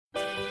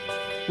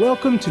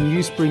Welcome to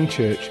New Spring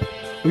Church.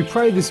 We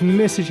pray this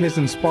message has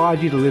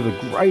inspired you to live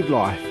a great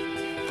life.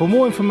 For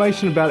more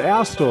information about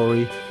our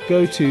story,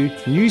 go to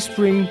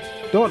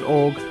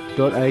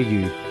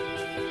newspring.org.au.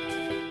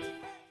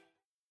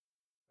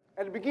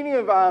 At the beginning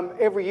of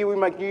every year, we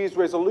make New Year's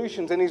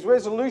resolutions, and these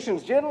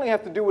resolutions generally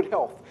have to do with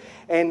health.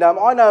 And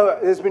I know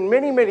there's been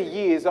many, many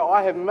years that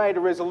I have made a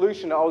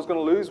resolution that I was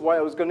going to lose weight,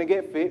 I was going to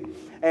get fit.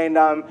 And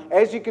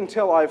as you can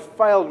tell, I've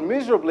failed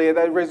miserably at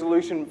that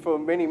resolution for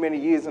many, many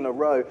years in a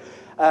row.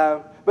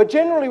 But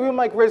generally, we'll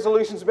make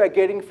resolutions about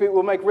getting fit.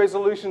 We'll make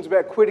resolutions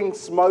about quitting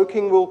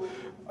smoking. We'll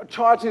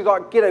try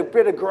to get a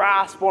better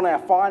grasp on our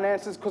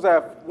finances because I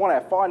want our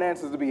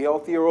finances to be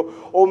healthier.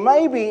 Or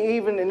maybe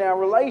even in our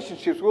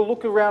relationships, we'll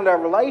look around our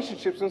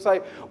relationships and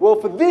say, well,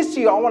 for this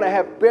year, I want to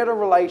have better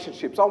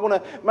relationships. I want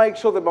to make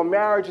sure that my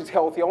marriage is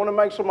healthy. I want to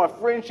make sure my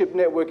friendship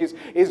network is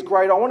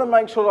great. I want to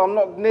make sure that I'm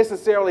not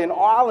necessarily an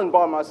island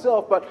by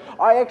myself, but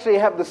I actually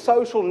have the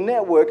social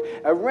network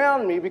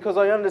around me because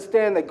I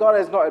understand that God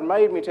has not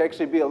made me to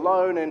actually be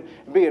alone and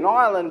be an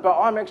island, but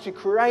I'm actually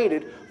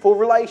created for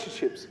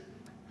relationships.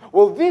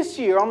 Well, this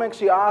year, I'm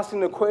actually asking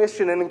the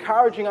question and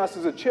encouraging us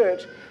as a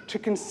church to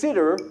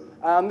consider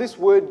this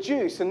word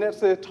juice, and that's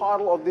the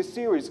title of this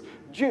series,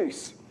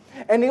 Juice.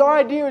 And the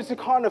idea is to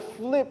kind of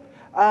flip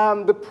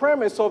the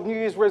premise of New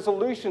Year's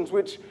resolutions,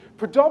 which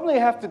predominantly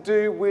have to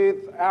do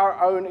with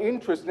our own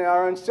interest and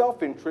our own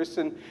self-interest,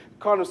 and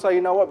kind of say,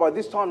 you know what, by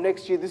this time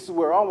next year, this is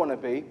where I want to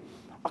be.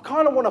 I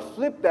kind of want to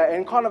flip that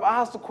and kind of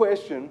ask the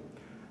question,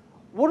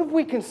 what have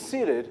we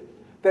considered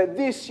that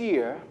this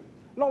year,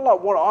 not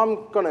like what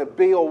I'm going to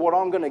be or what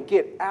I'm going to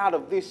get out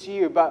of this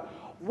year, but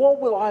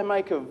what will I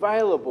make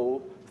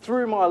available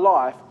through my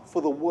life for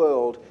the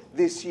world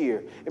this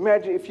year?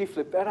 Imagine if you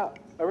flip that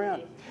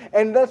around.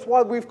 And that's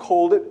why we've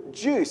called it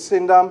Juice.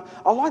 And I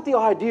like the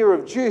idea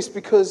of juice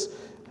because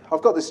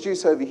I've got this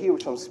juice over here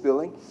which I'm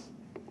spilling.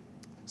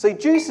 See,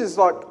 juice is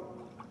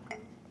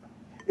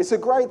it's a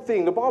great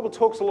thing. The Bible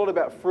talks a lot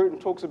about fruit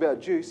and talks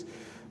about juice.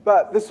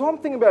 But there's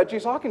something about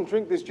juice. I can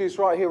drink this juice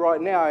right here,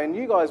 right now, and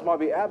you guys might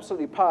be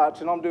absolutely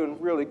parched, and I'm doing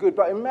really good.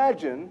 But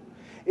imagine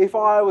if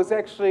I was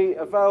actually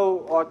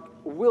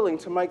willing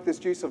to make this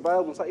juice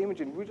available and say,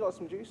 Imogen, would you like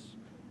some juice?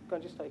 Go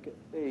and just take it.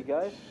 There you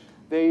go.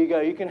 There you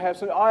go. You can have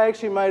some. I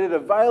actually made it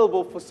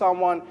available for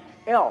someone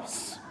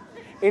else.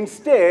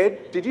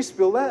 Instead, did you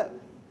spill that?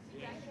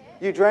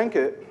 You drank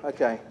it?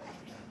 Okay.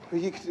 Well,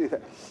 you could do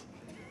that.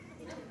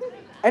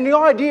 And the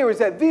idea is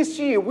that this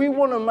year we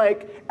want to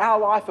make our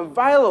life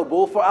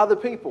available for other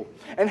people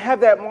and have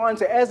that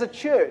mindset as a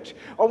church.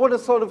 I want to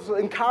sort of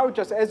encourage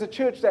us as a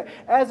church that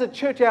as a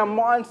church our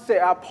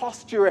mindset, our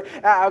posture,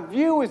 our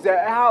view is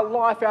that our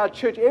life, our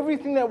church,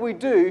 everything that we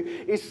do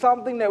is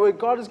something that where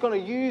God is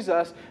going to use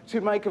us to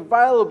make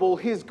available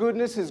His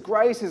goodness, His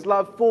grace, His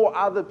love for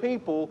other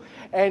people.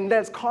 And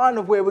that's kind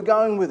of where we're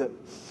going with it.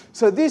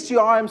 So this year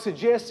I am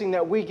suggesting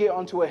that we get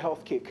onto a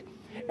health kick.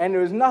 And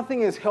there is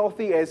nothing as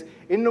healthy as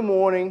in the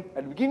morning,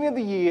 at the beginning of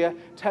the year,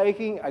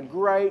 taking a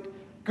great,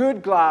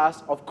 good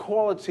glass of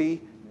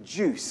quality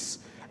juice.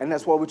 And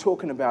that's why we're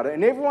talking about it.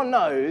 And everyone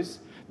knows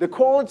the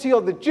quality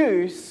of the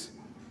juice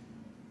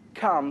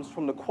comes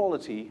from the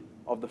quality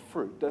of the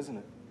fruit, doesn't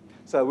it?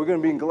 So we're going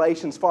to be in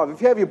Galatians 5.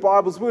 If you have your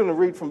Bibles, we're going to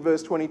read from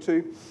verse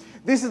 22.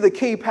 This is the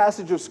key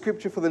passage of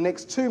Scripture for the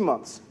next 2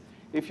 months,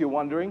 if you're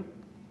wondering.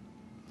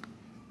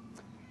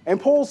 And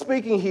Paul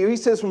speaking here, he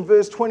says from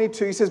verse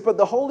 22, he says, but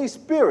the Holy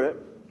Spirit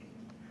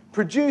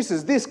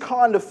produces this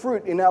kind of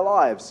fruit in our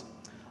lives.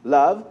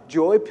 Love,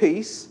 joy,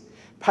 peace,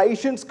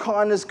 patience,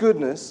 kindness,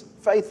 goodness,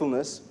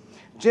 faithfulness,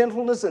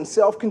 gentleness, and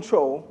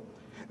self-control.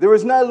 There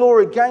is no law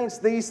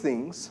against these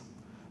things.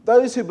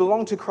 Those who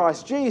belong to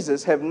Christ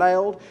Jesus have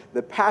nailed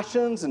the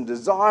passions and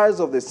desires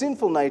of their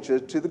sinful nature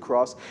to the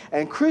cross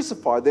and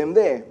crucified them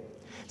there.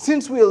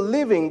 Since we are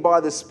living by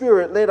the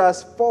Spirit, let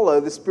us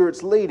follow the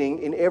Spirit's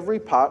leading in every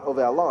part of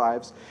our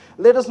lives.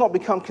 Let us not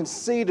become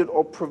conceited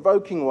or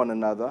provoking one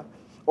another,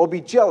 or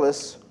be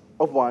jealous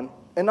of one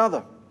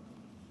another.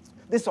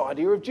 This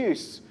idea of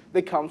juice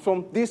that comes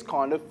from this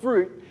kind of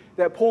fruit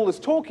that Paul is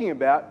talking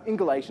about in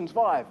Galatians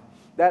 5.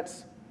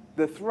 That's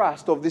the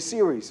thrust of this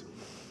series.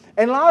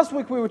 And last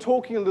week we were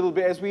talking a little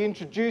bit as we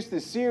introduced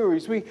this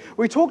series. We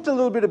talked a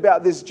little bit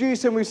about this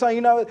juice, and we were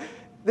saying,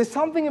 there's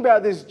something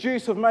about this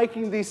juice of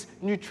making this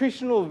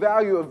nutritional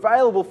value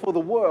available for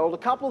the world. A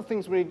couple of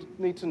things we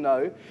need to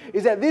know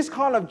is that this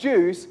kind of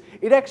juice,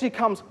 it actually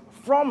comes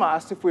from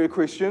us if we're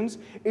Christians.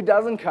 It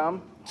doesn't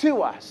come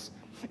to us.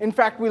 In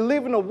fact, we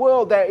live in a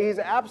world that is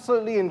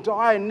absolutely in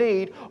dire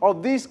need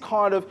of this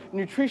kind of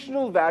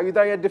nutritional value.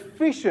 They are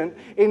deficient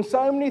in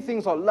so many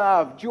things like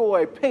love,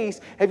 joy,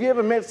 peace. Have you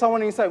ever met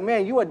someone and you say,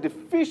 man, you are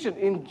deficient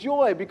in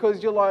joy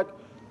because you're like,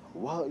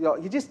 well,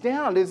 you're just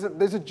down. There's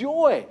a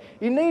joy.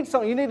 You need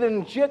something. You need an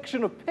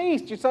injection of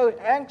peace. You're so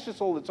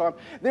anxious all the time.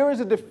 There is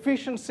a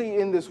deficiency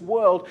in this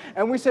world.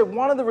 And we said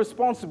one of the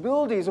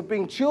responsibilities of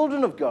being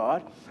children of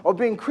God, of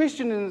being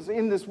Christians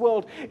in this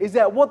world, is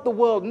that what the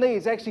world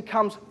needs actually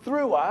comes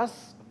through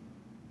us.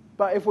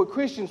 But if we're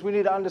Christians, we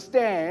need to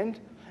understand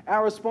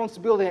our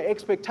responsibility and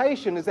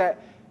expectation is that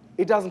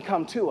it doesn't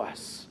come to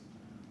us.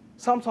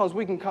 Sometimes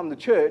we can come to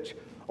church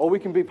or we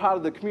can be part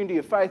of the community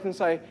of faith and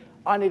say,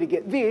 I need to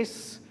get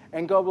this.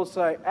 And God will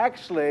say,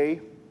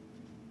 actually,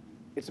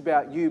 it's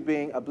about you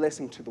being a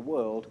blessing to the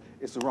world.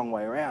 It's the wrong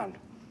way around.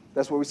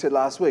 That's what we said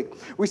last week.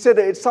 We said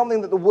that it's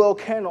something that the world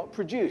cannot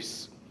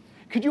produce.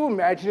 Could you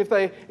imagine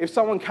if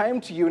someone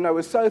came to you and they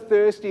were so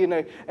thirsty and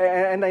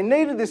they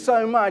needed this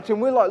so much,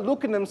 and we're like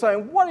looking at them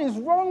saying, what is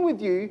wrong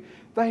with you?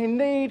 They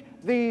need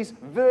these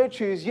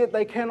virtues, yet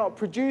they cannot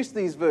produce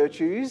these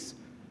virtues.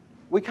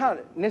 We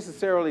can't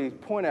necessarily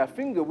point our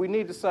finger. We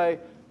need to say,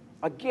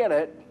 I get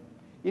it.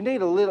 You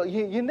need a little,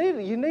 you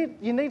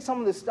need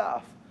some of this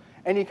stuff,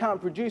 and you can't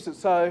produce it,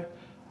 so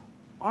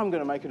I'm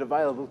going to make it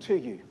available to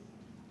you.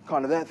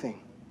 Kind of that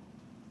thing.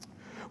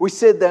 We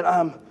said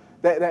that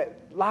that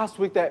last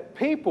week that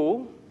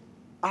people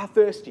are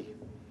thirsty.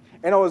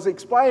 And I was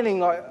explaining,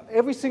 like,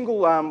 every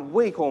single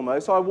week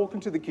almost, I walk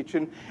into the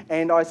kitchen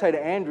and I say to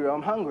Andrea,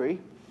 I'm hungry.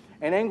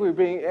 And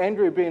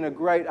Andrea being a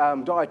great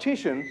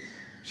dietitian,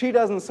 she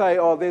doesn't say,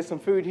 oh, there's some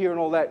food here and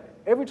all that.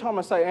 Every time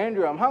I say,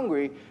 Andrea, I'm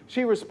hungry,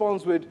 she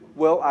responds with,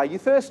 well, are you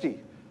thirsty?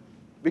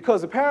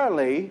 Because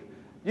apparently,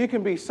 you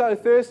can be so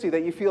thirsty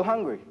that you feel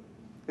hungry.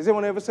 Has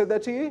anyone ever said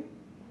that to you?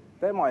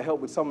 That might help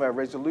with some of our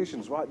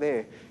resolutions right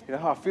there. You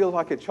know, I feel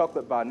like a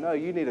chocolate bar. No,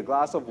 you need a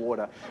glass of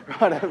water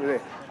right over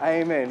there.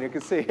 Amen. I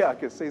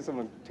can see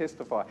someone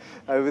testify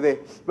over there.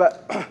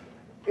 But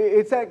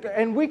it's that,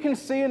 and we can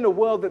see in the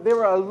world that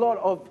there are a lot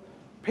of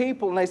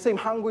people, and they seem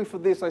hungry for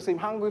this, they seem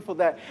hungry for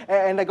that,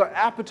 and they got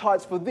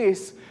appetites for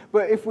this.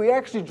 But if we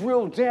actually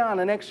drill down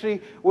and actually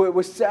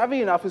we're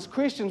savvy enough as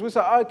Christians, we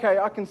say, okay,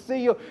 I can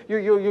see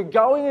you're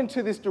going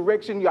into this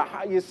direction.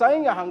 You're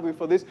saying you're hungry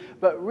for this,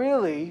 but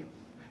really,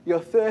 you're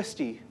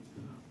thirsty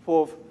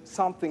for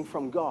something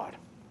from God.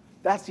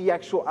 That's the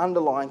actual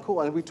underlying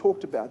call, and we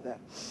talked about that.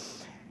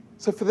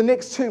 So for the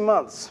next 2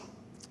 months,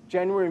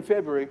 January and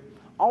February,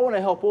 I want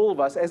to help all of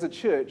us as a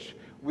church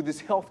with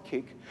this health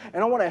kick,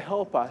 and I want to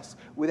help us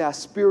with our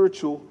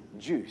spiritual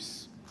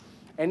juice.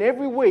 And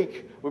every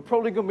week, we're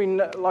probably going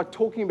to be like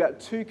talking about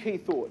 2 key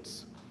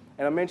thoughts,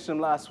 and I mentioned them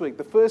last week.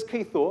 The first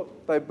key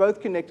thought, they're both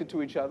connected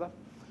to each other.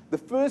 The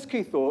first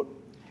key thought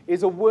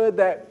is a word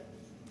that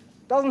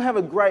doesn't have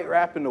a great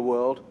rap in the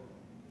world.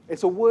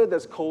 It's a word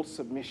that's called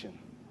submission.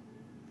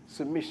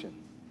 Submission.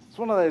 It's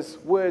one of those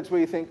words where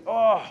you think,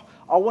 oh,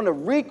 I want to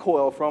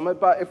recoil from it,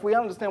 but if we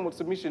understand what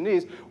submission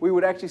is, we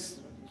would actually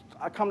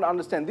come to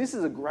understand this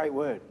is a great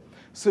word.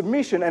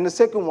 Submission, and the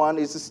second one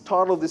is the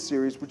title of this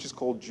series, which is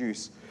called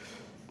Juice.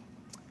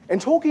 And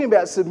talking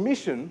about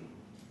submission,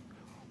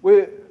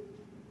 we're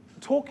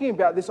talking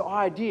about this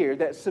idea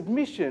that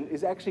submission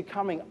is actually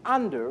coming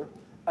under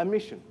a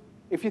mission.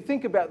 If you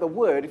think about the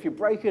word, if you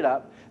break it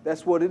up,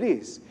 that's what it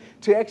is.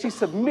 To actually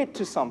submit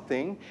to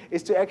something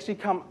is to actually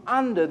come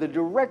under the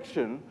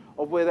direction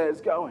of where that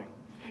is going.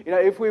 You know,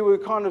 if we were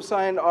kind of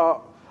saying,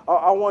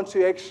 I want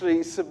to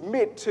actually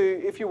submit to,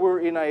 if you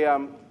were in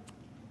a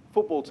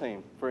football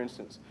team, for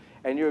instance,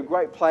 and you're a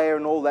great player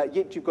and all that,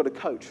 yet you've got a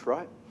coach,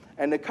 right?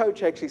 And the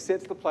coach actually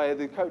sets the player,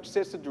 the coach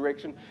sets the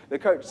direction, the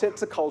coach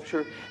sets the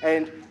culture,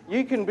 and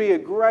you can be a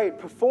great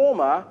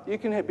performer, you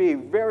can be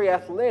very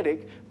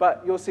athletic,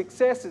 but your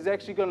success is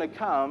actually going to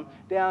come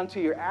down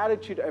to your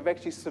attitude of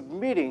actually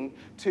submitting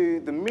to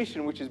the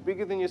mission, which is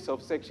bigger than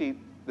yourself. It's actually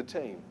the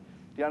team.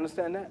 Do you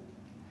understand that?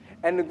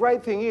 And the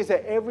great thing is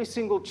that every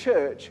single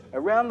church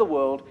around the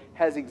world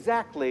has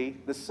exactly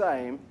the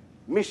same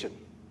mission.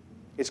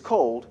 It's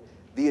called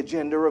the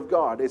agenda of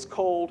God. It's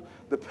called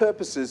the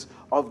purposes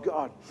of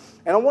God.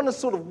 And I want to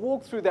sort of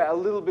walk through that a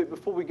little bit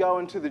before we go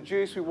into the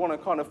juice we want to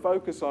kind of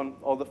focus on,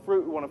 or the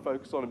fruit we want to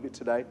focus on a bit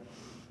today.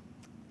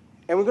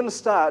 And we're going to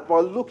start by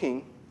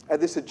looking at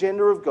this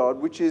agenda of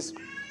God, which is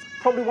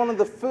probably one of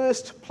the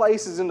first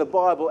places in the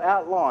Bible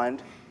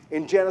outlined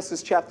in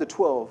Genesis chapter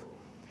 12.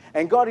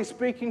 And God is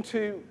speaking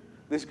to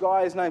this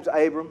guy, his name's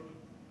Abram.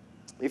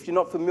 If you're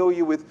not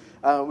familiar with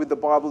the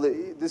Bible,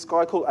 this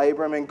guy called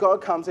Abram, and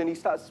God comes and he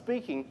starts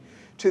speaking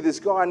to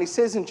this guy, and he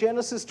says in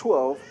Genesis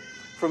 12,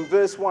 from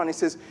verse 1, he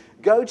says,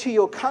 "Go to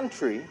your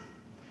country,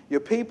 your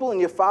people and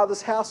your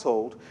father's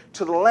household,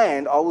 to the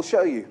land I will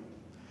show you.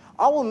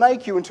 I will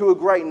make you into a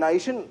great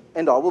nation,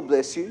 and I will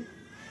bless you.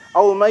 I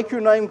will make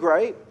your name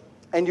great,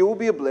 and you will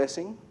be a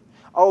blessing.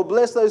 I will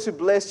bless those who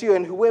bless you,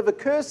 and whoever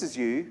curses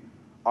you,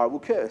 I will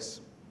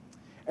curse.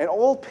 And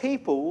all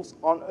peoples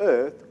on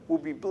earth will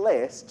be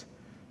blessed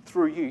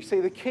through you." See,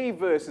 the key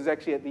verse is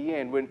actually at the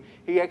end when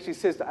he actually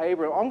says to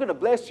Abraham, I'm going to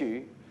bless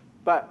you,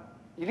 but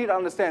you need to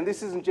understand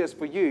this isn't just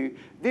for you.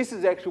 This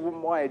is actually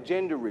what my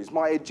agenda is.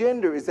 My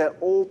agenda is that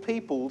all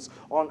peoples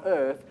on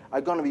earth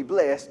are going to be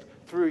blessed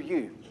through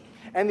you.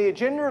 And the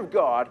agenda of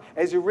God,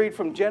 as you read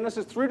from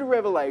Genesis through to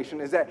Revelation,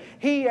 is that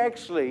he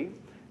actually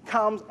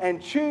comes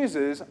and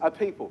chooses a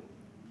people.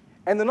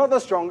 And they're not the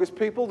strongest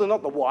people, they're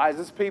not the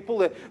wisest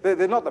people,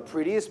 they're not the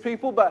prettiest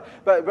people, but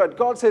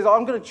God says,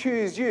 I'm going to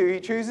choose you. He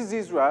chooses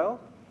Israel,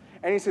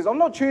 And he says, I'm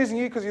not choosing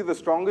you because you're the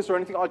strongest or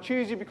anything. I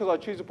choose you because I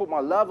choose to put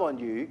my love on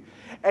you.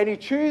 And he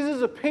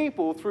chooses a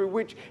people through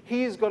which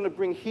he is going to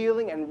bring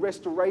healing and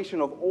restoration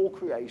of all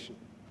creation.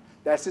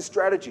 That's his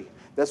strategy.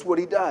 That's what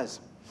he does.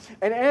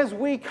 And as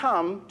we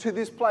come to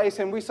this place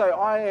and we say,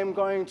 I am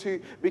going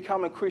to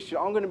become a Christian,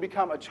 I'm going to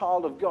become a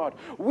child of God,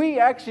 we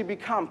actually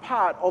become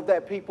part of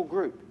that people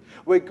group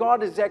where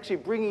God is actually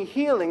bringing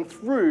healing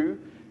through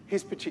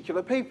his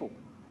particular people.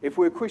 If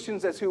we're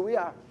Christians, that's who we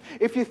are.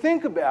 If you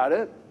think about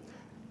it,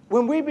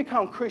 when we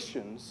become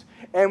Christians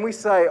and we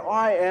say,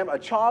 I am a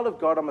child of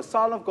God, I'm a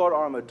son of God,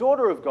 or I'm a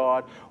daughter of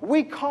God,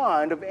 we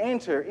kind of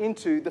enter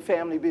into the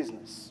family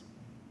business.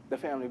 The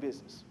family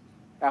business.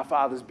 Our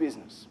Father's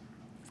business.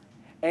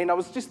 And I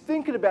was just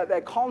thinking about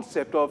that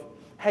concept of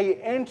how you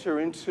enter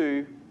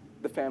into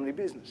the family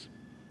business.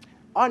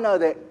 I know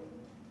that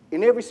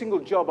in every single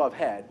job I've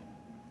had,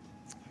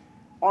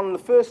 on the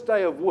first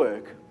day of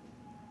work,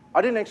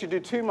 I didn't actually do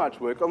too much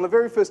work. On the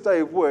very first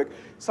day of work,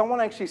 someone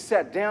actually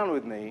sat down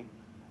with me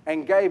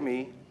and gave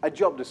me a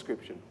job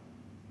description.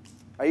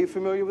 Are you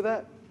familiar with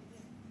that?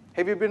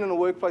 Have you been in a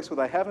workplace where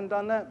they haven't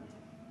done that?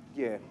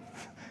 Yeah.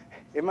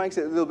 It makes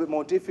it a little bit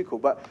more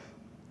difficult. But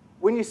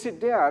when you sit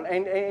down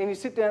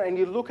and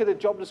you look at a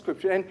job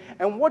description,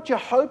 and what you're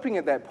hoping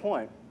at that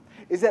point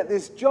is that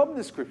this job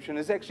description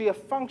is actually a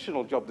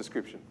functional job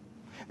description.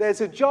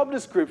 There's a job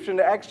description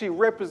that actually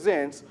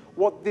represents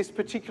what this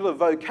particular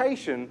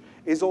vocation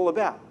is all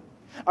about.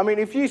 I mean,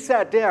 if you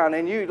sat down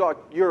and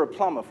you're a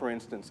plumber, for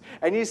instance,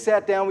 and you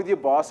sat down with your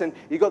boss and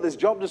you got this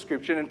job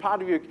description, and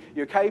part of your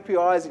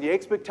KPIs and your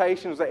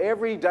expectations that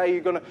every day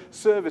you're going to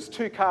service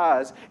 2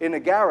 cars in a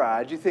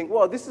garage, you think,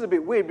 well, this is a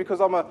bit weird because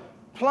I'm a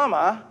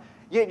plumber,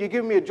 yet you're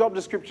giving me a job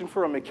description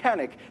for a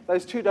mechanic.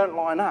 Those two don't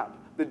line up.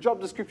 The job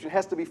description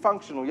has to be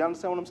functional. You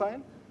understand what I'm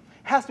saying? It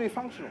has to be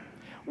functional.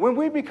 When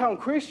we become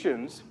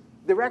Christians,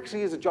 there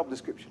actually is a job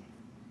description.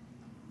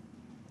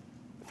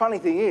 The funny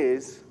thing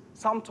is,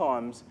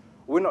 sometimes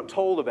we're not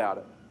told about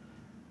it,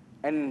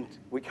 and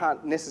we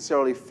can't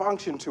necessarily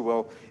function too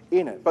well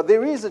in it. But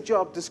there is a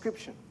job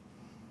description.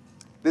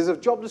 There's a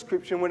job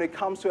description when it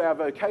comes to our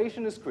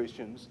vocation as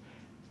Christians,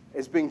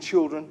 as being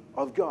children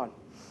of God.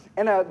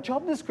 And our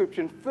job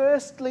description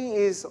firstly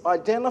is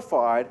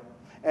identified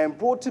and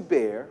brought to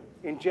bear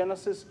in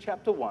Genesis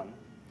chapter 1,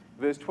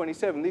 verse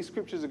 27. These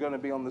scriptures are going to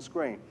be on the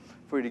screen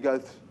for you to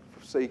go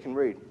so you can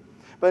read.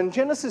 But in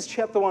Genesis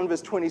chapter 1,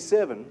 verse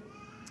 27,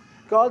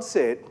 God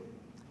said,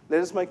 let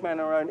us make man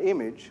in our own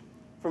image.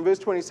 From verse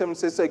 27 it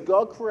says, so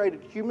God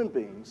created human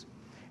beings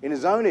in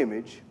his own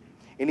image.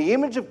 In the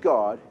image of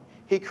God,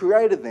 he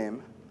created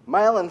them.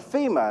 Male and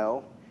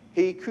female,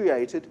 he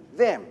created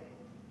them.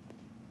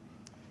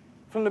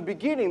 From the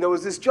beginning, there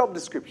was this job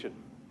description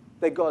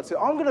that God said,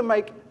 I'm going to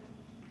make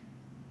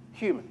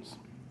humans,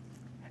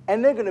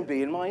 and they're going to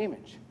be in my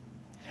image.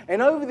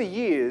 And over the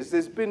years,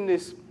 there's been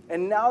this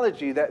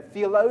analogy that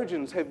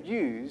theologians have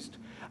used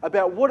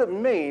about what it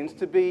means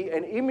to be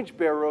an image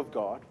bearer of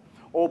God,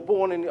 or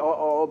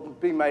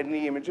be made in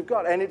the image of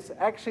God. And it's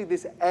actually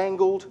this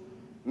angled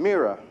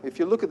mirror. If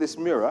you look at this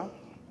mirror,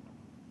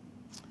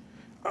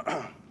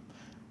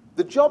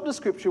 the job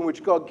description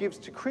which God gives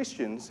to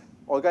Christians,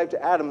 or gave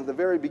to Adam at the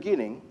very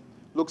beginning,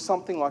 looks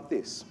something like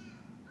this.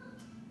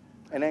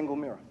 An angle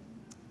mirror.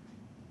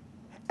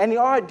 And the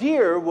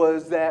idea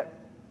was that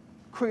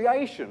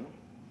creation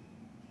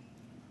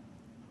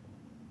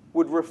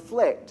would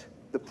reflect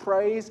the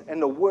praise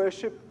and the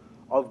worship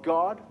of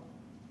God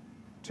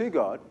to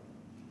God,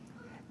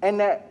 and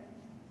that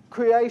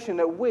creation,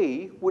 that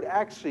we would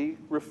actually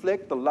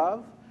reflect the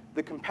love,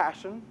 the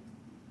compassion,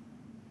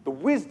 the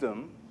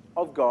wisdom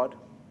of God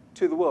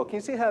to the world. Can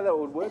you see how that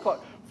would work? Like,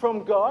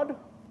 from God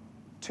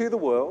to the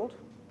world,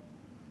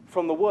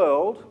 from the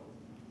world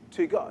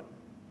to God.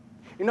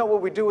 You know,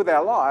 what we do with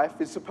our life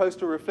is supposed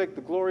to reflect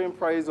the glory and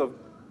praise of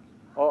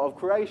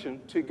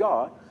creation to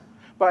God,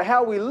 but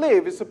how we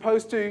live is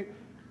supposed to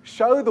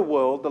show the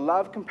world the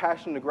love,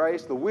 compassion, the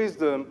grace, the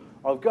wisdom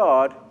of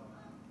God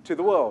to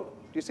the world.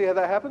 Do you see how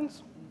that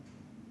happens?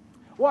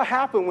 What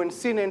happened when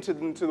sin entered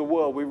into the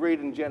world, we read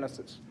in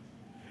Genesis,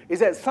 is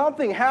that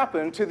something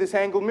happened to this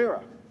angle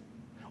mirror.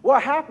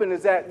 What happened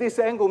is that this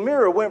angle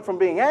mirror went from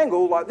being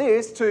angled like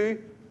this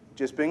to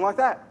just being like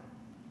that.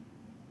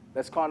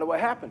 That's kind of what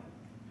happened.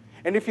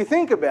 And if you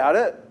think about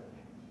it,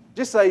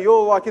 just say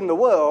you're like in the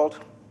world,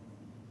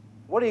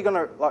 what are you going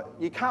to, like,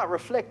 you can't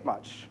reflect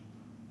much.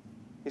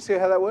 You see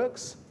how that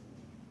works?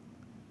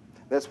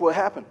 That's what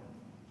happened.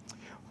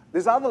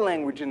 There's other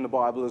language in the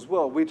Bible as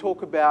well. We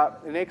talk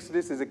about, in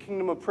Exodus, there's a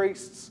kingdom of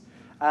priests.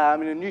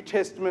 In the New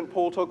Testament,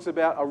 Paul talks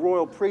about a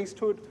royal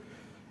priesthood.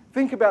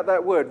 Think about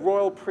that word,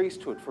 royal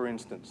priesthood, for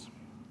instance.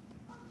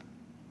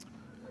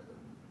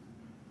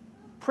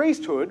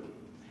 Priesthood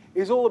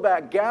is all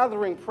about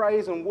gathering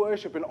praise and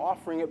worship and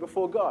offering it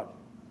before God.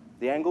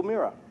 The angle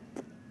mirror.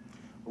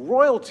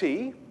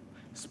 Royalty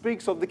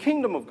speaks of the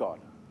kingdom of God.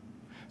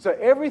 So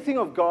everything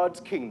of God's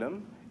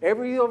kingdom,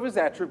 every of his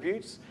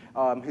attributes,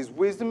 his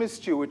wisdom, his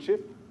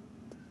stewardship,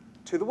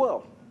 to the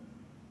world.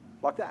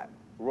 Like that.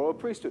 royal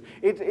priesthood.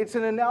 It's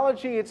an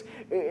analogy,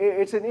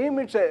 it's an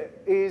image that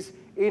is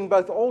in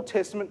both Old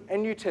Testament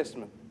and New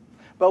Testament.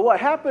 But what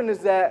happened is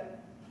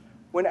that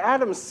when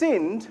Adam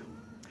sinned,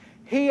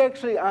 he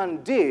actually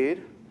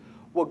undid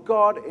what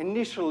God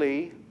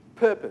initially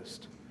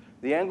purposed.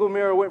 The angled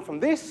mirror went from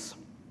this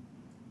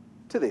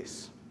to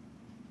this.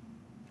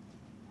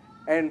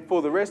 And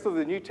for the rest of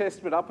the New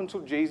Testament, up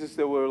until Jesus,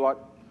 there were like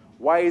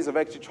ways of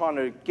actually trying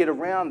to get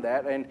around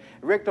that and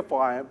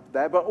rectify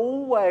that, but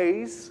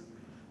always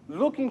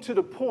looking to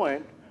the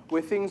point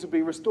where things would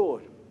be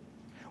restored.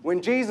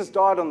 When Jesus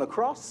died on the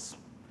cross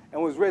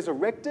and was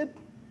resurrected,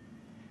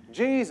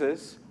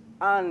 Jesus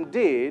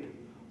undid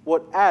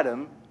what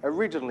Adam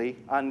originally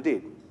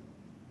undid.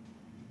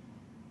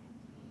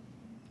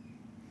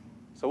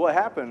 So what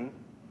happened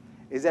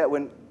is that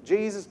when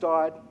Jesus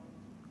died,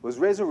 was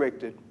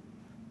resurrected,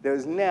 there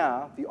is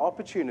now the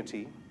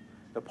opportunity,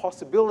 the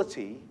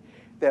possibility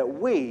that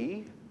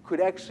we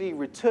could actually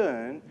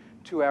return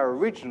to our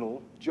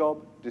original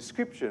job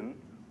description,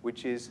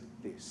 which is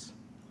this.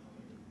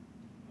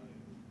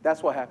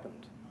 That's what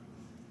happened.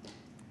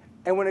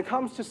 And when it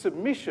comes to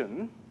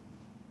submission,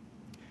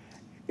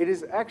 it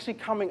is actually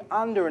coming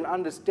under an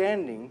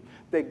understanding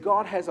that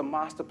God has a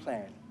master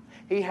plan.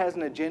 He has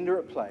an agenda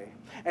at play.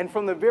 And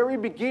from the very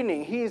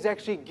beginning, He has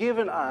actually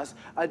given us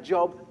a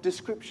job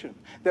description.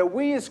 That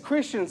we as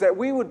Christians, that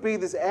we would be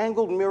this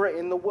angled mirror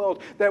in the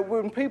world. That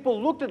when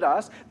people looked at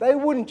us, they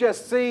wouldn't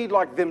just see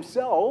like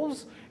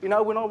themselves. You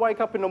know, when I wake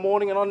up in the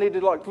morning and I need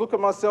to like look at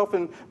myself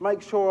and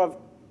make sure I've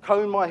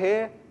combed my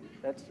hair.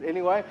 That's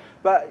anyway.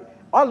 But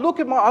I look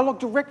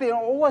directly and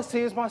all I see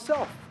is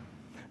myself.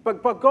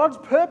 But God's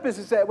purpose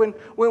is that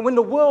when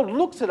the world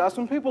looks at us,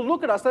 when people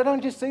look at us, they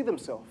don't just see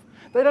themselves.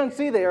 They don't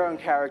see their own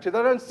character.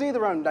 They don't see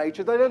their own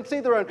nature. They don't see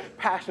their own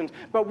passions.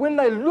 But when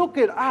they look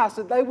at us,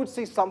 that they would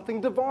see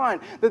something divine.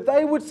 That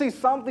they would see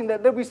something,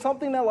 that there'd be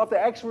something in their life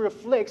that actually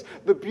reflects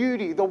the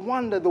beauty, the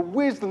wonder, the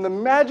wisdom, the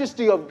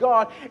majesty of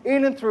God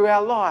in and through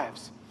our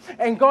lives.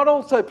 And God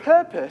also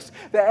purposed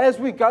that as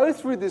we go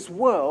through this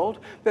world,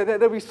 that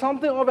there'll be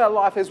something of our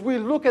life as we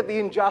look at the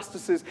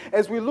injustices,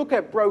 as we look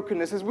at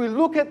brokenness, as we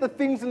look at the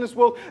things in this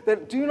world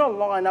that do not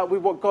line up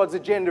with what God's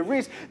agenda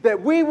is,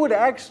 that we would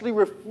actually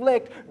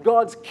reflect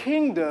God's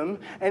kingdom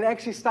and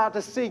actually start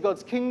to see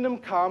God's kingdom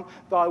come,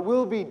 thy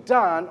will be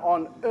done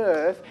on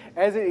earth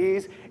as it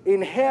is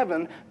in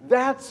heaven.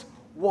 That's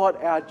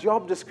what our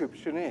job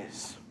description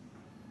is.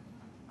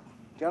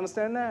 Do you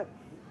understand that?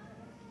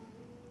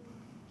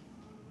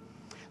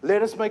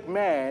 Let us make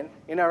man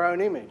in our own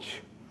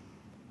image,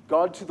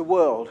 God to the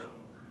world,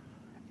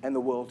 and the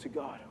world to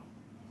God.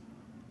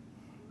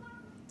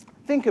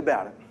 Think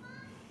about it.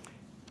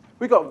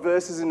 We got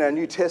verses in our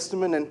New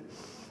Testament,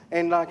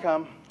 and like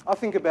I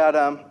think about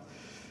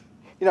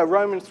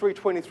Romans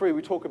 3:23.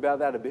 We talk about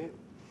that a bit.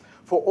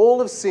 For all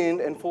have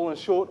sinned and fallen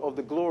short of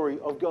the glory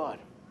of God.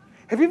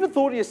 Have you ever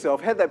thought to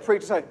yourself, had that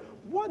preacher say,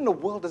 what in the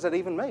world does that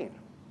even mean?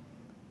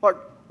 Like,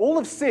 all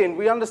have sinned,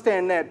 we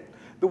understand that.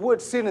 The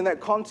word sin in that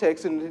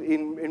context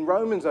in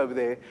Romans over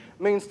there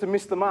means to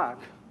miss the mark.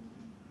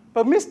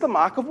 But miss the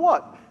mark of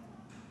what?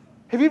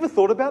 Have you ever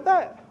thought about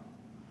that?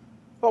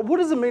 But what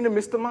does it mean to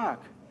miss the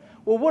mark?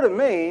 Well, what it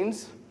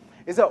means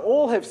is that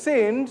all have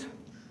sinned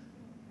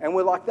and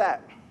we're like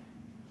that.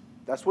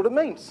 That's what it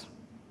means.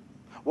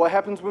 What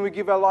happens when we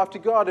give our life to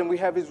God and we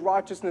have His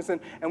righteousness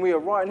and we are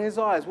right in His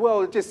eyes?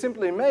 Well, it just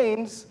simply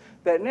means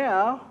that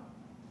now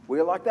we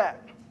are like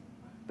that.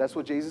 That's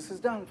what Jesus has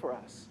done for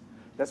us.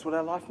 That's what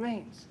our life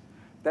means.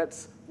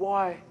 That's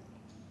why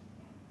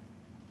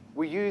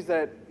we use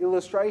that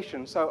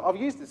illustration. So I've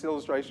used this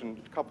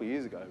illustration a couple of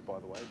years ago, by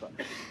the way,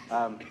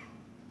 but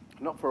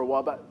not for a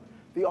while. But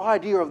the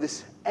idea of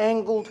this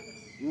angled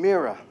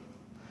mirror,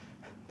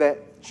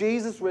 that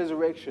Jesus'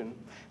 resurrection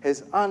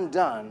has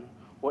undone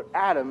what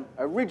Adam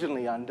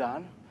originally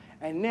undone,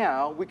 and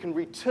now we can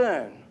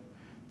return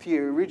to the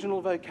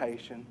original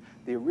vocation,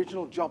 the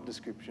original job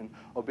description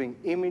of being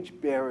image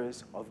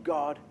bearers of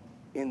God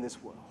in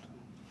this world.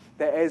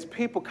 That as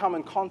people come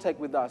in contact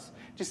with us,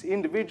 just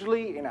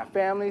individually, in our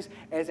families,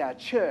 as our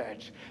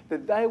church,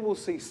 that they will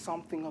see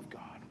something of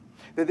God.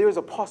 That there is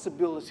a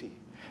possibility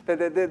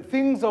that the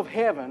things of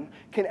heaven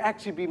can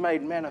actually be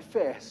made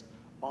manifest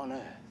on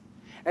earth.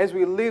 As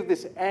we live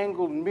this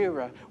angled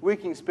mirror, we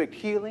can expect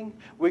healing.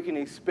 We can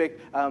expect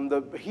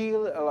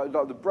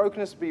the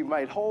brokenness to be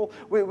made whole.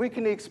 We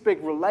can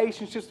expect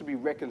relationships to be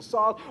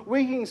reconciled.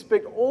 We can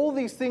expect all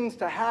these things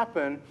to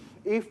happen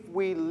if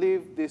we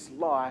live this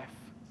life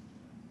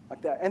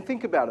like that. And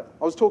think about it.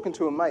 I was talking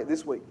to a mate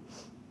this week,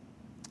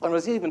 and I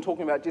was even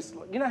talking about just,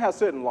 you know how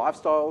certain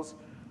lifestyles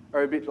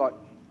are a bit like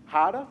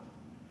harder?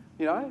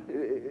 You know?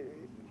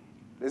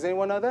 Does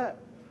anyone know that?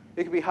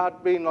 It can be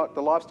hard being like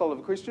the lifestyle of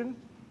a Christian.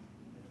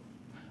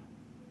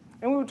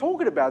 And we were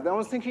talking about that. I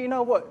was thinking, you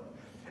know what?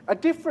 A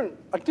different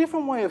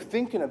way of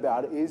thinking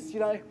about it is, you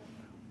know,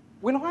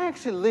 when I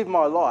actually live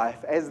my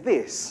life as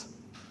this,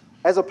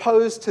 as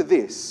opposed to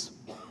this,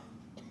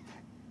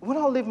 when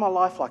I live my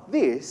life like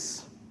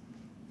this,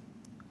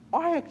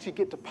 I actually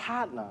get to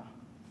partner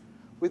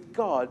with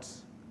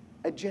God's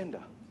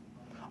agenda.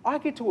 I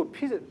get to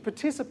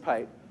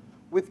participate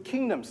with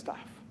kingdom stuff.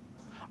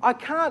 I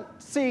can't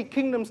see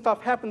kingdom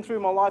stuff happen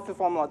through my life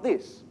if I'm like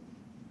this.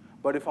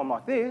 But if I'm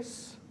like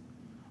this,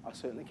 I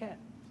certainly can.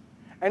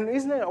 And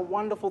isn't it a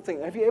wonderful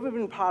thing? Have you ever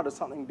been part of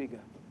something bigger,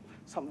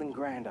 something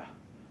grander?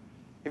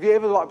 Have you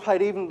ever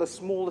played even the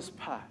smallest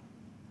part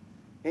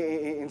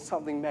in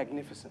something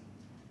magnificent?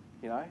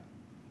 You know,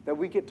 that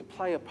we get to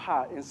play a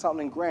part in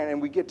something grand,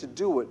 and we get to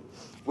do it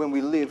when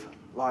we live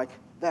like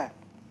that.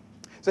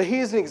 So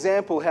here's an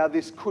example how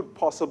this could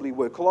possibly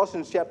work.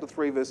 Colossians chapter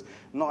 3, verse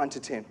 9 to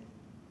 10.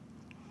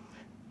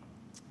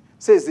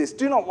 Says this,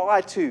 "Do not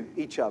lie to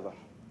each other,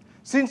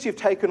 since you've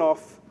taken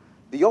off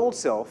the old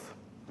self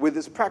with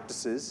its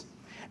practices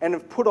and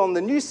have put on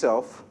the new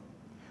self,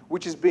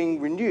 which is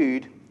being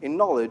renewed in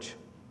knowledge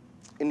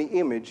in the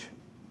image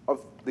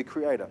of the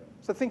Creator."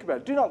 So think about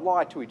it. Do not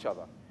lie to each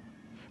other.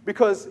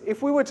 Because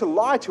if we were to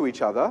lie to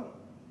each other,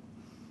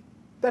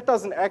 that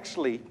doesn't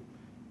actually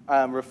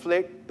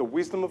reflect the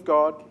wisdom of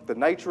God, the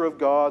nature of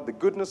God, the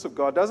goodness of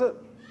God, does it?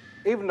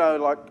 Even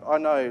though, I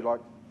know,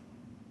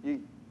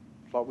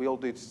 we all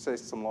do say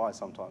some lies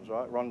sometimes,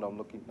 right? Rhonda, I'm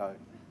looking, no.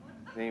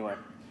 Anyway.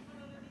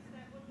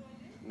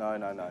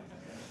 No.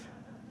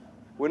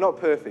 We're not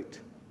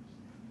perfect.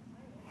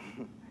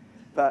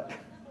 But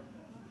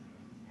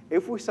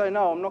if we say,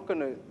 no, I'm not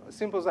going to,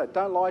 simple as that,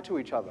 don't lie to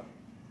each other.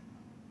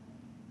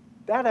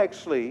 That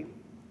actually,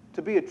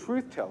 to be a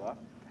truth teller,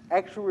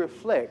 actually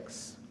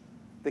reflects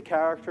the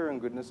character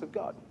and goodness of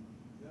God.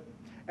 Yep.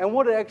 And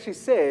what it actually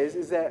says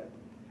is that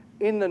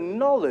in the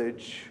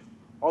knowledge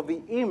of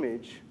the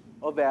image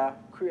of our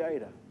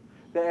Creator,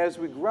 that as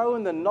we grow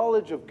in the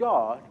knowledge of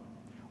God,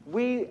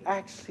 we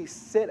actually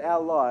set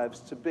our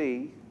lives to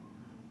be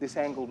this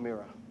angled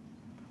mirror,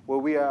 where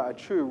we are a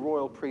true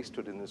royal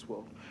priesthood in this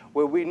world,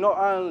 where we not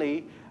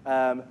only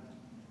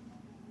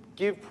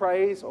give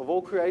praise of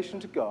all creation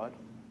to God,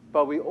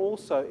 but we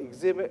also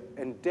exhibit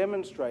and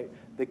demonstrate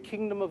the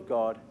kingdom of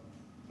God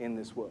in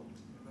this world.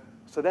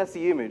 So that's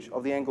the image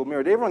of the angled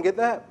mirror. Did everyone get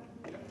that?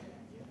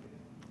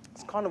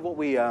 It's kind of what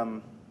we are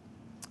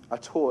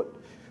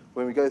taught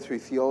when we go through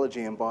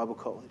theology and Bible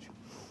college.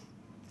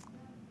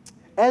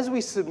 As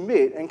we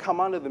submit and come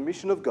under the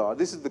mission of God,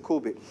 this is the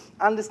cool bit,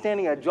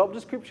 understanding our job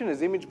description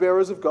as image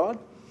bearers of God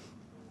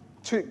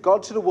to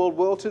the world,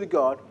 world to the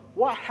God,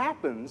 what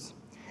happens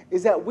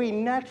is that we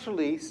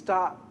naturally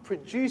start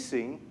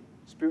producing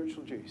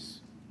spiritual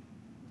juice.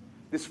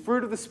 This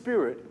fruit of the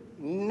Spirit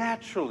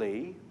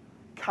naturally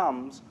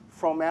comes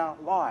from our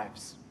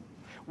lives.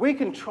 We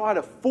can try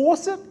to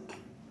force it.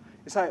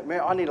 You say,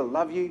 man, I need to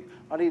love you.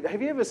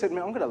 Have you ever said,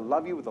 man, I'm going to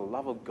love you with the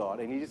love of God,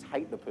 and you just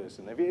hate the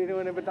person? Have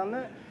anyone ever done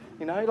that?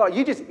 You know,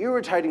 you're just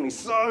irritating me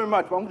so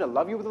much, but I'm going to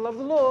love you with the love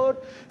of the Lord.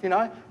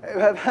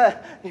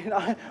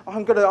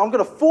 I'm going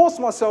to force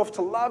myself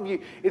to love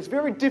you. It's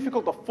very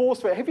difficult to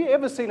force. Have you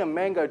ever seen a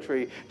mango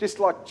tree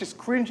just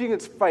cringing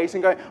its face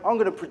and going, I'm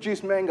going to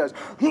produce mangoes?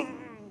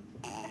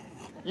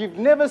 You've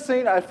never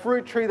seen a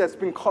fruit tree that's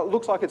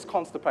looks like it's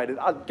constipated.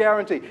 I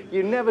guarantee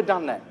you've never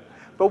done that.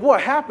 But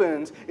what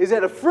happens is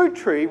that a fruit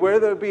tree,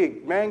 whether it be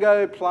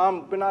mango,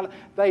 plum, banana,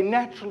 they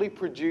naturally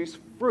produce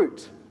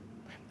fruit.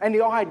 And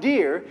the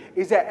idea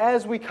is that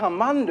as we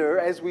come under,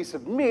 as we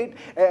submit,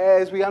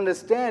 as we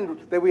understand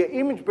that we are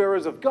image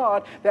bearers of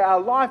God, that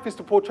our life is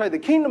to portray the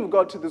kingdom of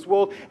God to this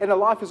world, and our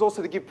life is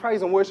also to give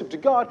praise and worship to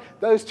God,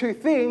 those two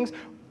things,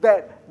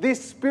 that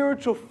this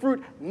spiritual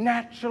fruit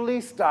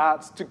naturally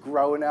starts to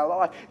grow in our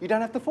life. You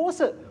don't have to force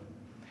it.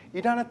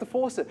 You don't have to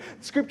force it.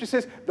 Scripture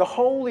says the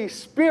Holy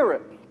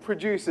Spirit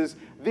produces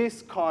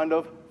this kind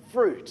of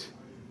fruit.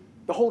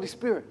 The Holy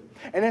Spirit.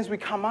 And as we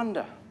come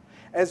under,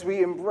 as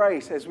we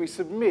embrace, as we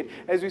submit,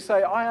 as we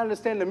say, I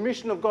understand the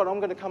mission of God, I'm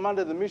going to come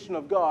under the mission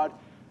of God,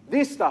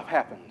 this stuff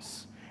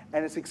happens.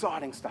 And it's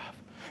exciting stuff.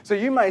 So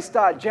you may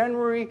start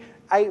January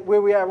 8,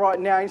 where we are right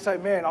now, and you say,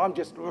 man, I'm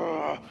just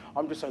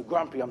so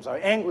grumpy, I'm so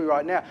angry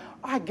right now.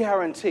 I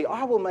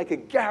will make a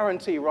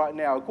guarantee right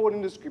now,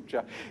 according to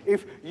Scripture,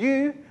 if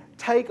you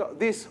take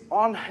this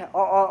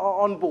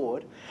on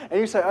board and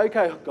you say,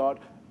 okay, God,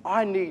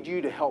 I need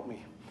you to help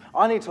me.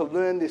 I need to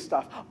learn this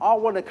stuff. I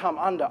want to come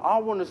under. I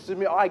want to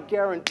submit. I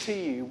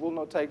guarantee you it will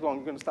not take long.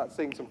 You're going to start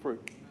seeing some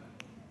fruit.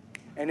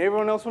 And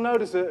everyone else will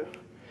notice it.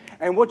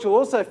 And what you'll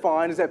also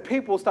find is that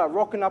people start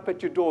rocking up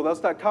at your door. They'll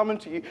start coming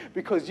to you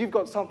because you've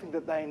got something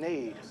that they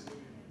need.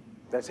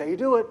 That's how you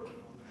do it.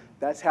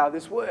 That's how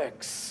this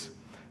works.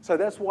 So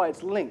that's why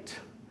it's linked.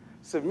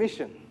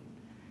 Submission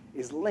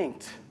is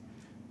linked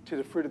to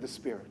the fruit of the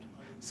Spirit.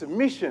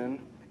 Submission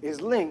is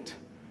linked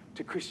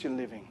to Christian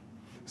living.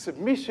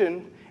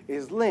 Submission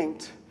is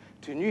linked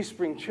to New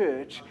Spring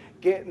Church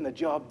getting the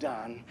job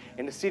done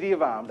in the city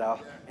of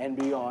Armdale and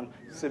beyond.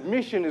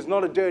 Submission is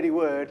not a dirty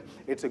word.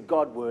 It's a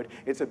God word.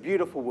 It's a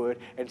beautiful word.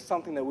 It's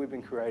something that we've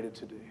been created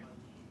to do.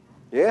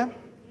 Yeah?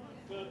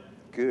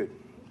 Good.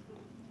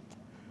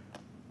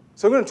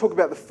 So I'm going to talk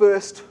about the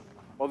first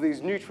of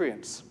these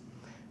nutrients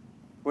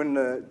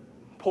when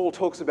Paul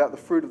talks about the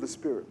fruit of the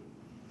Spirit.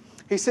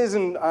 He says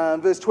in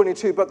verse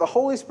 22, but the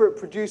Holy Spirit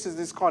produces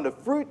this kind of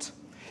fruit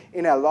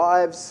in our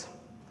lives.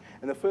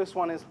 And the first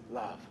one is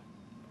love.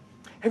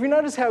 Have you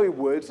noticed how he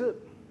words it?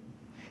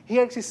 He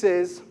actually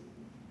says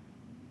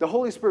the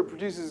Holy Spirit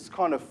produces this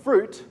kind of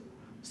fruit,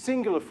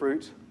 singular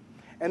fruit,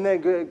 and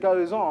then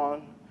goes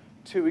on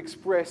to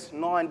express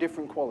 9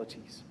 different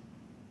qualities.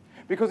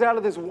 Because out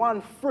of this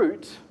one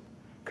fruit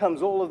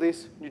comes all of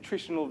this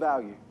nutritional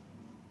value.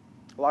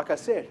 Like I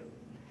said,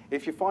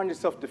 if you find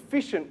yourself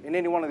deficient in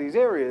any one of these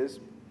areas,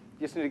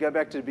 you just need to go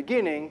back to the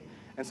beginning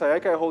and say,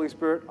 okay, Holy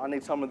Spirit, I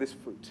need some of this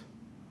fruit.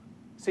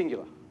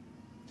 Singular.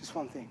 Just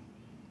one thing.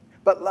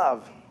 But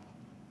love.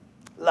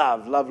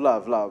 Love, love,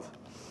 love, love.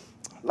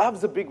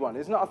 Love's a big one,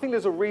 isn't it? I think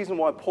there's a reason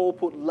why Paul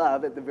put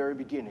love at the very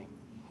beginning.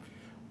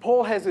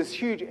 Paul has this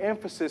huge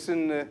emphasis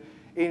in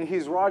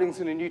his writings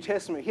in the New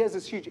Testament. He has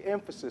this huge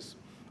emphasis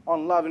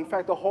on love. In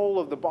fact, the whole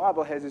of the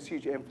Bible has this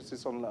huge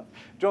emphasis on love.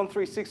 John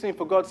 3:16,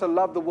 for God so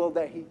loved the world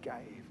that he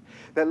gave.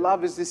 That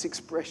love is this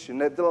expression,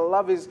 that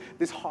love is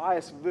this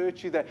highest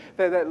virtue,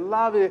 that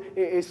love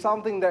is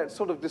something that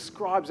sort of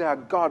describes our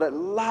God, that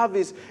love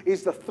is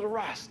the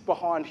thrust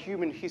behind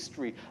human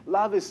history.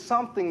 Love is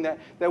something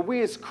that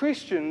we as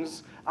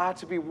Christians are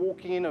to be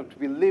walking in, or to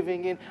be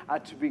living in, are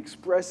to be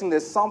expressing.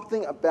 There's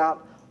something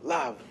about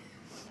love.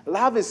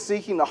 Love is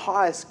seeking the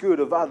highest good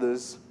of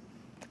others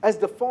as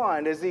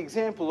defined as the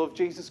example of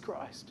Jesus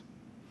Christ.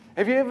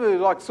 Have you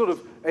ever,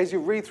 as you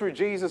read through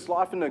Jesus'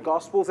 life in the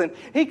Gospels, and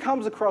he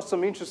comes across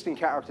some interesting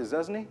characters,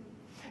 doesn't he?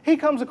 He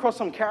comes across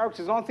some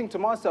characters, and I think to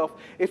myself,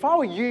 if I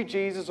were you,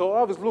 Jesus, or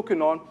I was looking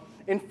on,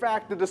 in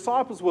fact, the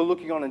disciples were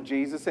looking on at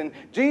Jesus, and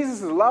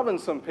Jesus is loving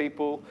some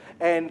people,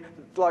 and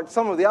like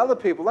some of the other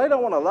people, they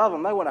don't want to love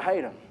him, they want to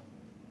hate him.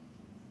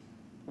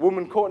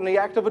 Woman caught in the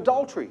act of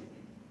adultery.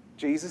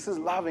 Jesus is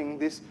loving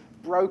this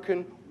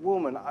broken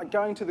woman,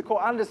 going to the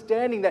court,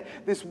 understanding that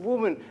this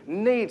woman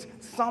needs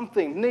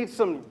something, needs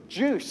some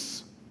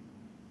juice.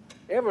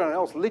 Everyone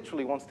else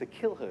literally wants to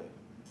kill her.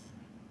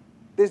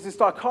 There's this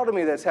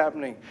dichotomy that's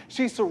happening.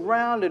 She's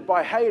surrounded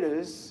by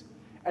haters,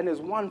 and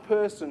there's one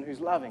person who's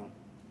loving.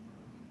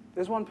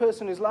 There's one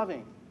person who's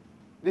loving.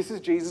 This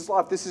is Jesus'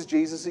 life. This is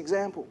Jesus'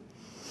 example.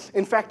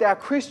 In fact, our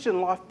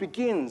Christian life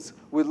begins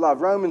with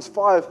love. Romans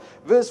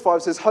 5, verse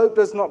 5 says, hope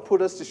does not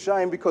put us to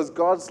shame because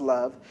God's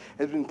love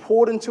has been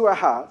poured into our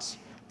hearts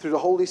through the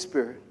Holy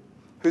Spirit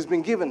who's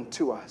been given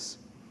to us.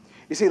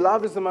 You see,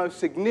 love is the most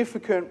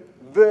significant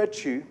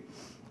virtue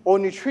or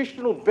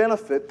nutritional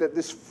benefit that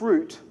this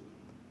fruit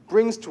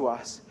brings to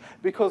us,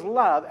 because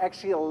love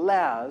actually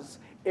allows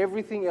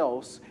everything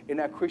else in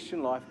our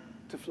Christian life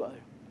to flow.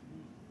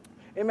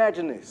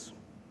 Imagine this.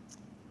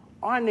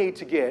 I need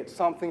to get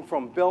something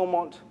from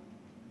Belmont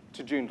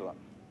to Joondalup,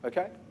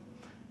 okay?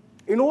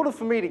 In order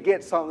for me to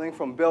get something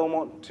from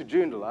Belmont to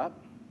Joondalup,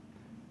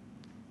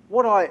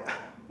 what I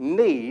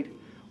need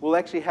will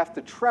actually have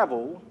to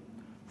travel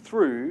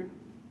through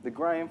the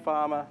Graham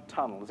Farmer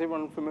Tunnel. Is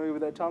everyone familiar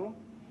with that tunnel?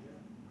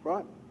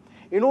 Right?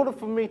 In order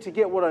for me to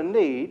get what I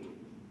need,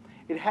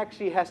 it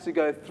actually has to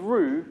go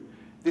through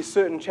this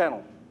certain channel.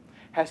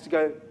 It has to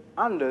go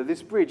under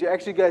this bridge. It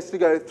actually has to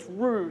go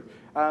through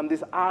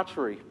this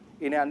artery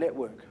in our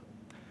network.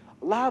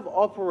 Love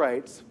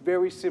operates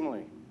very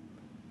similarly.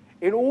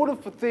 In order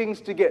for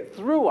things to get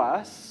through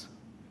us,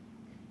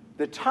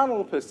 the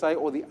tunnel per se,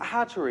 or the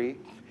artery,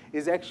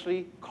 is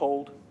actually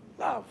called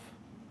love.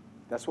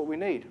 That's what we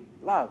need,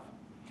 love.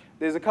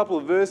 There's a couple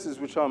of verses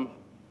which I'm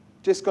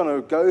just going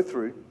to go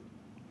through,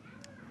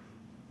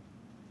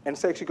 and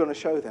it's actually going to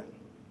show that.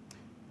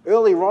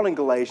 Earlier on in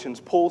Galatians,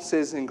 Paul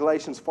says in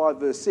Galatians 5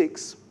 verse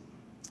 6,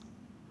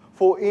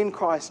 for in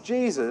Christ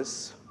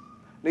Jesus,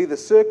 neither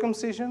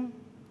circumcision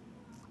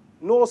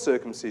nor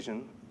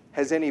circumcision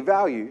has any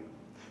value.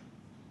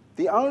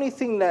 The only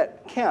thing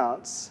that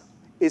counts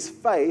is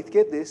faith,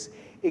 get this,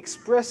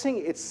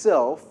 expressing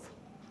itself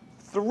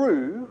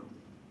through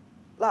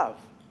love.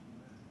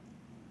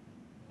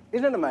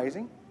 Isn't it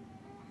amazing?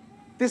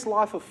 This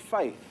life of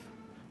faith,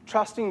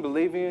 trusting,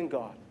 believing in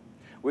God.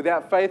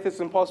 Without faith, it's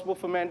impossible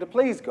for man to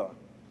please God.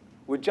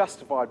 We're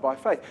justified by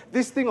faith.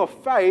 This thing of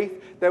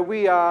faith that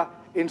we are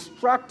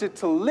instructed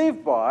to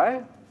live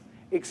by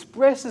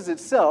expresses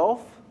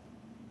itself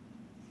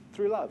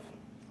through love.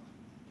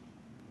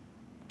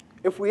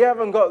 If we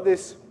haven't got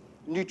this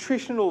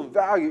nutritional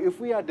value, if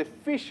we are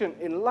deficient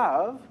in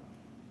love,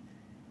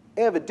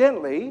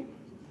 evidently,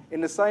 in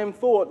the same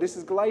thought, this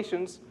is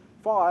Galatians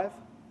 5,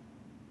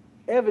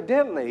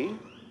 evidently,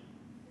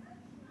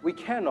 we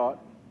cannot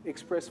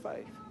express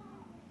faith.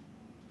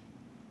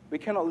 We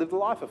cannot live the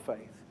life of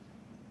faith.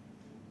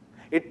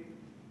 It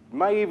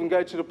may even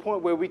go to the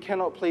point where we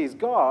cannot please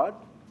God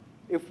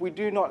if we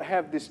do not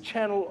have this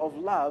channel of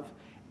love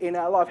in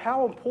our life.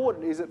 How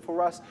important is it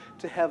for us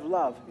to have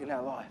love in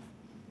our life?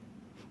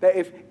 That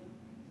if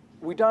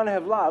we don't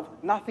have love,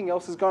 nothing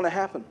else is going to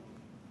happen.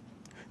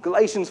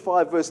 Galatians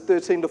 5, verse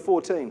 13 to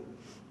 14.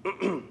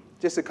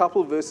 Just a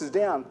couple of verses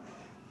down.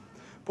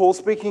 Paul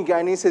speaking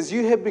again, he says,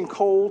 you have been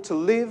called to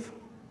live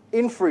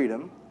in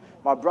freedom,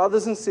 my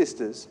brothers and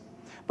sisters,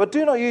 but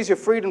do not use your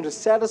freedom to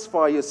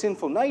satisfy your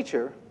sinful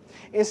nature.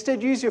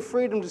 Instead, use your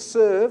freedom to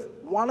serve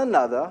one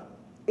another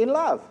in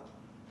love.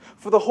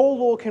 For the whole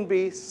law can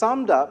be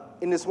summed up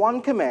in this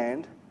one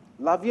command: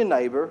 love your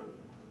neighbor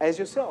as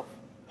yourself.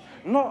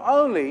 Not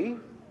only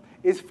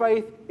is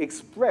faith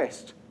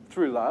expressed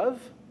through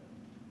love,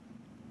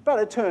 but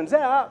it turns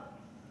out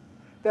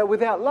that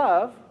without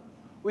love,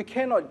 we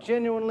cannot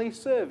genuinely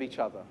serve each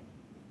other.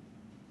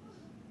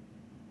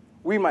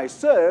 We may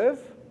serve,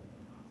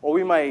 or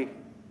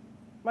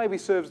maybe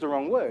serve's the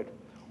wrong word.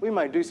 We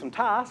may do some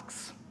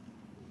tasks.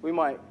 We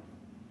might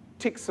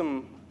tick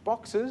some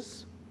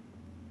boxes.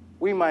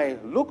 We may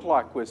look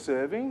like we're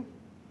serving,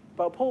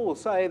 but Paul will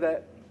say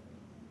that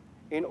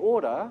in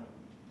order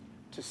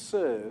to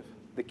serve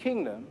the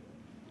kingdom,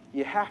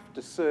 you have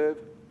to serve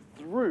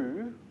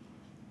through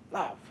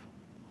love.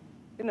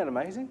 Isn't that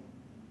amazing?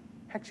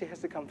 Actually has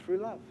to come through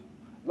love.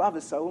 Love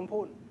is so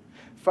important.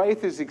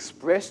 Faith is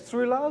expressed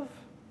through love.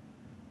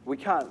 We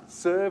can't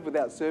serve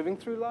without serving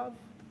through love.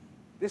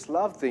 This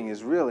love thing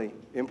is really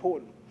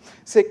important.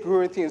 2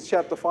 Corinthians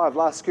chapter 5,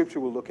 last scripture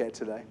we'll look at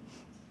today.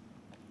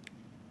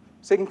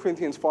 2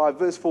 Corinthians 5,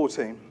 verse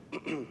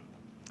 14.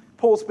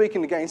 Paul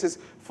speaking again says,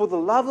 "For the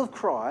love of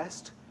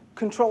Christ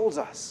controls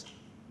us,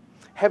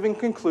 having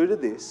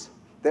concluded this,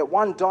 that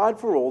one died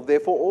for all,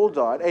 therefore all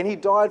died, and he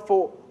died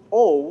for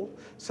all,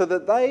 so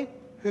that they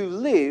who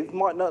live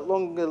might no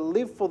longer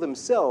live for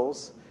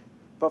themselves,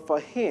 but for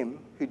him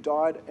who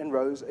died and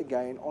rose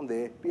again on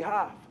their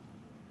behalf."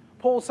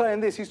 Paul's saying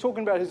this, he's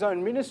talking about his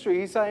own ministry.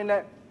 He's saying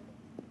that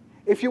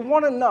if you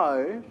want to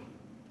know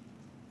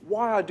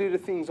why I do the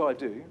things I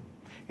do,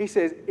 he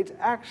says, it's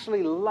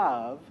actually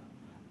love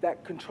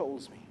that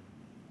controls me.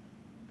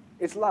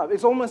 It's love.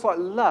 It's almost like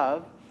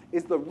love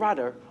is the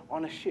rudder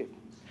on a ship.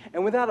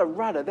 And without a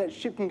rudder, that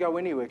ship can go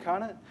anywhere,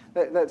 can't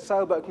it? That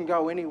sailboat can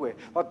go anywhere.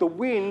 Like the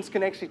winds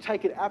can actually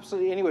take it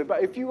absolutely anywhere.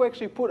 But if you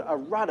actually put a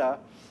rudder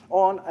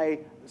on a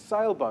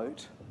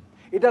sailboat,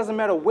 it doesn't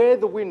matter where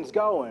the wind's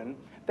going,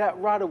 that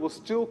rudder will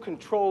still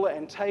control it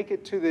and take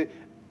it to the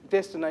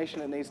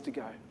destination it needs to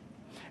go.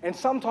 And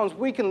sometimes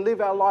we can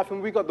live our life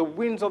and we've got the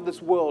winds of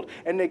this world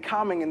and they're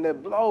coming and they're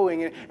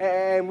blowing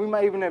and we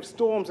may even have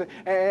storms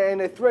and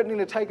they're threatening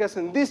to take us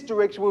in this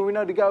direction when we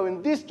know to go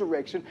in this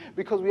direction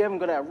because we haven't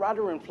got our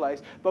rudder in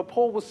place. But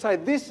Paul will say,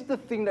 this is the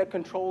thing that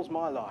controls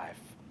my life.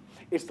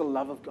 It's the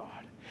love of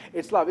God.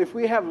 It's love. If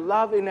we have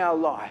love in our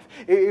life,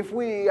 if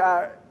we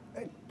are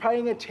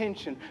paying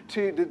attention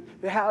to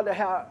how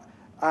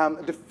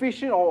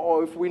deficient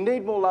or if we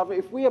need more love,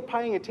 if we are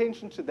paying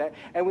attention to that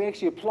and we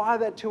actually apply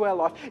that to our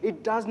life,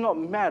 it does not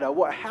matter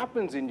what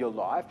happens in your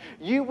life.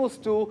 You will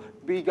still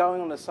be going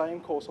on the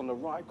same course, on the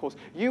right course.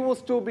 You will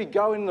still be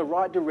going in the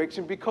right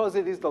direction because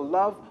it is the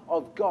love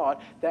of God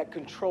that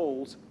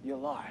controls your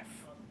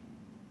life.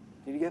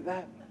 Did you get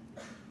that?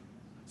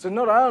 So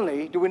not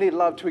only do we need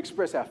love to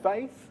express our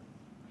faith,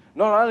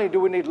 not only do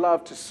we need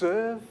love to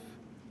serve,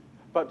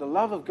 but the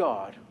love of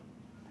God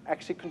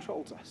actually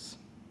controls us.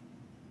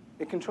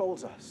 It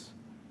controls us.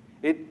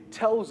 It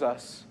tells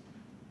us,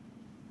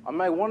 I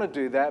may want to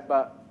do that,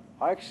 but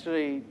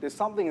there's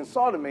something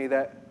inside of me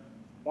that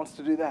wants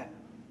to do that.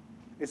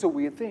 It's a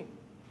weird thing.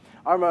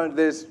 I remember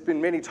there's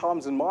been many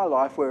times in my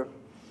life where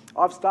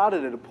I've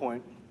started at a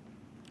point,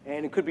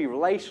 and it could be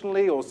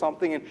relationally or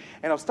something, and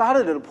I've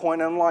started at a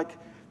point and I'm like,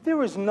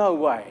 there is no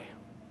way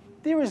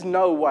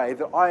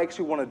that I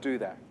actually want to do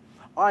that.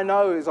 I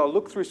know as I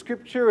look through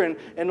scripture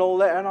and all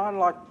that, and I'm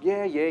like,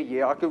 yeah,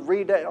 I could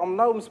read that. I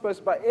know I'm supposed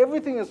to, but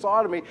everything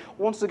inside of me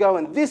wants to go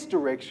in this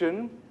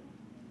direction,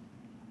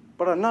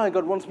 but I know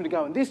God wants me to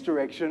go in this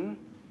direction.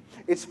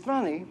 It's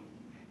funny,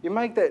 you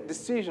make that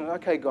decision,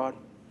 okay, God,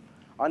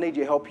 I need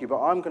your help here,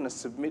 but I'm going to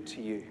submit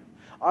to you.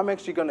 I'm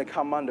actually going to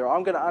come under.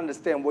 I'm going to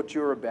understand what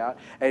you're about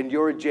and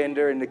your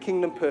agenda and the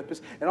kingdom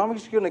purpose. And I'm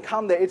actually going to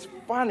come there. It's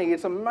funny.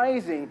 It's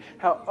amazing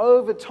how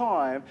over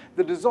time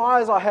the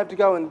desires I have to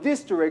go in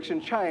this direction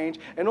change.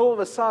 And all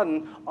of a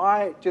sudden,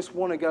 I just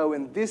want to go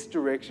in this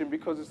direction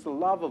because it's the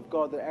love of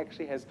God that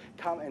actually has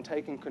come and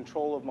taken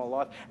control of my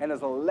life and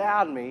has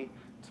allowed me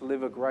to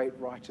live a great,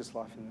 righteous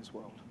life in this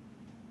world.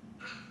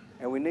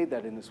 And we need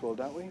that in this world,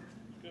 don't we?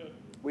 Good.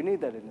 We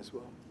need that in this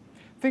world.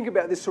 Think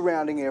about this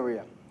surrounding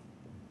area.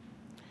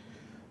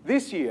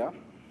 This year,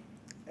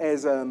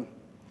 as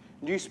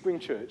New Spring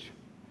Church,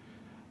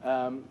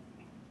 I've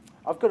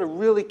got a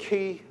really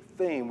key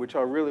theme which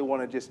I really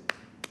want to just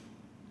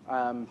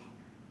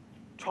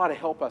try to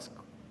help us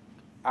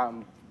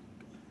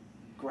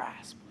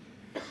grasp.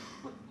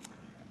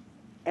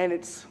 And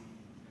it's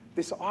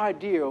this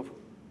idea of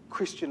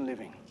Christian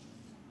living.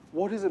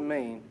 What does it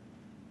mean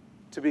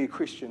to be a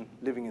Christian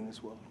living in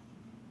this world?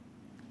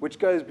 Which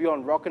goes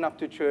beyond rocking up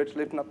to church,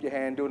 lifting up your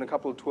hand, doing a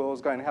couple of twirls,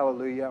 going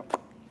hallelujah.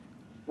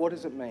 What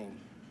does it mean?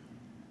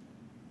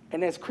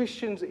 And as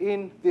Christians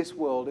in this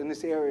world, in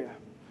this area,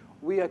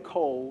 we are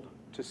called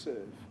to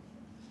serve.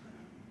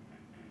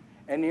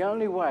 And the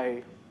only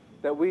way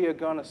that we are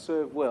going to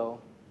serve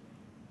well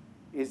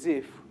is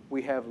if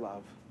we have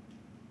love.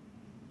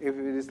 If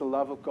it is the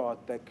love of God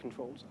that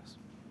controls us.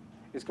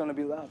 It's going to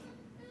be love.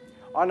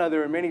 I know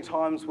there are many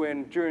times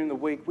when during the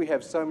week we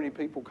have so many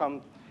people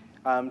come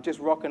just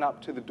rocking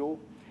up to the door.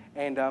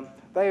 And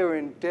they are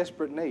in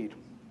desperate need.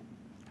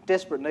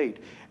 Desperate need.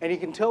 And you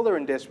can tell they're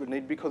in desperate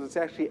need because it's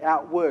actually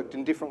outworked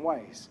in different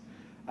ways.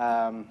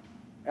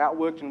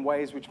 Outworked in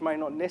ways which may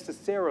not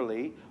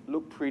necessarily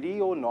look pretty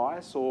or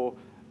nice or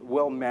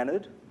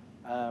well-mannered.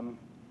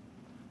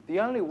 The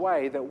only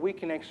way that we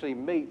can actually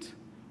meet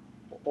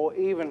or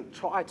even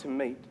try to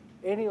meet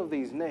any of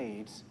these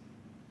needs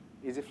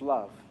is if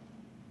love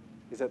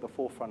is at the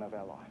forefront of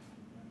our life.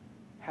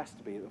 It has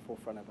to be at the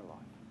forefront of our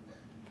life.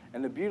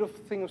 And the beautiful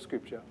thing of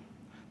Scripture,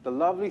 the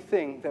lovely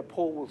thing that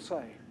Paul will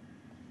say,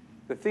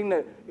 the thing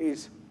that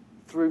is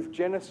through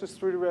Genesis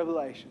through to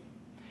Revelation,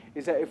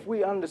 is that if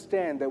we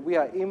understand that we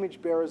are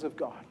image bearers of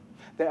God,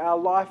 that our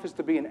life is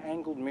to be an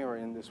angled mirror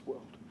in this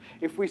world.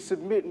 If we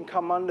submit and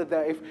come under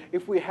that,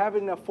 if we have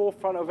in the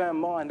forefront of our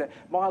mind that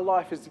my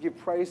life is to give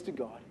praise to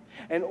God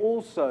and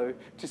also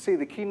to see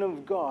the kingdom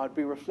of God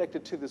be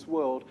reflected to this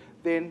world,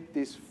 then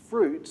this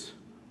fruit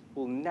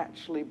will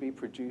naturally be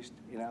produced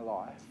in our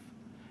life.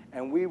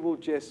 And we will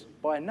just,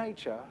 by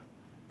nature,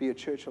 be a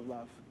church of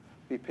love,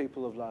 be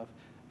people of love.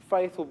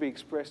 Faith will be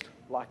expressed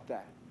like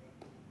that.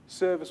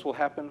 Service will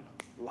happen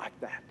like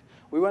that.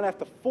 We won't have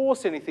to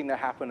force anything to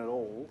happen at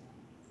all,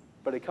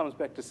 but it comes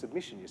back to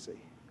submission, you see.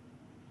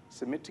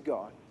 Submit to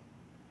God.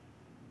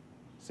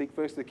 Seek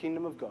first the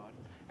kingdom of God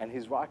and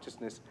his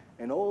righteousness,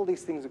 and all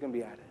these things are going to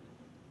be added.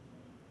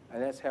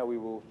 And that's how we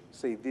will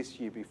see this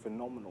year be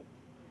phenomenal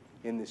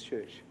in this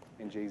church.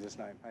 In Jesus'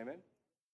 name, amen.